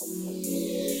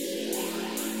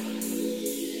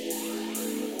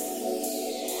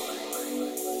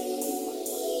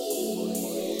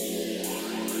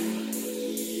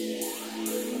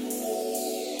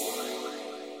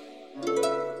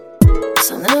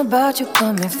about you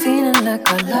got me feeling like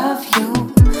I love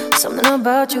you. Something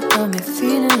about you got me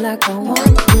feeling like I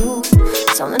want you.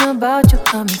 Something about you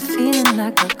got me feeling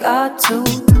like I got to.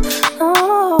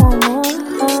 Oh,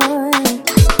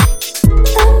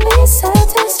 let me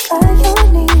satisfy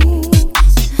your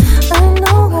needs. I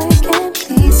know I can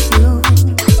please you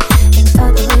in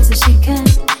other ways that she can,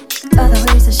 other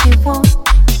ways that she won't,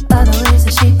 other ways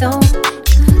that she don't.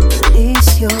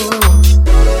 Release you.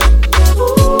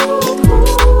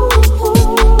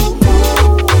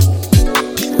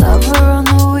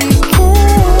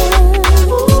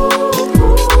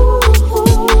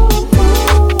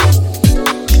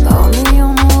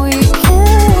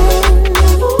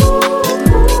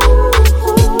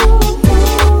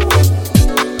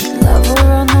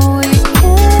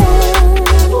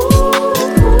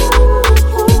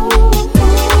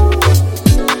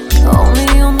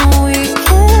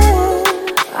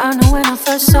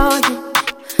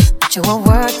 You are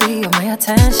worthy of my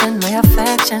attention, my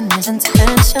affection is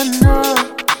intentional.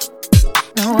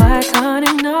 No, I can't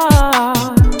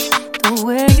ignore the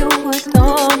way you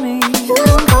adore me. You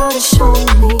don't gotta show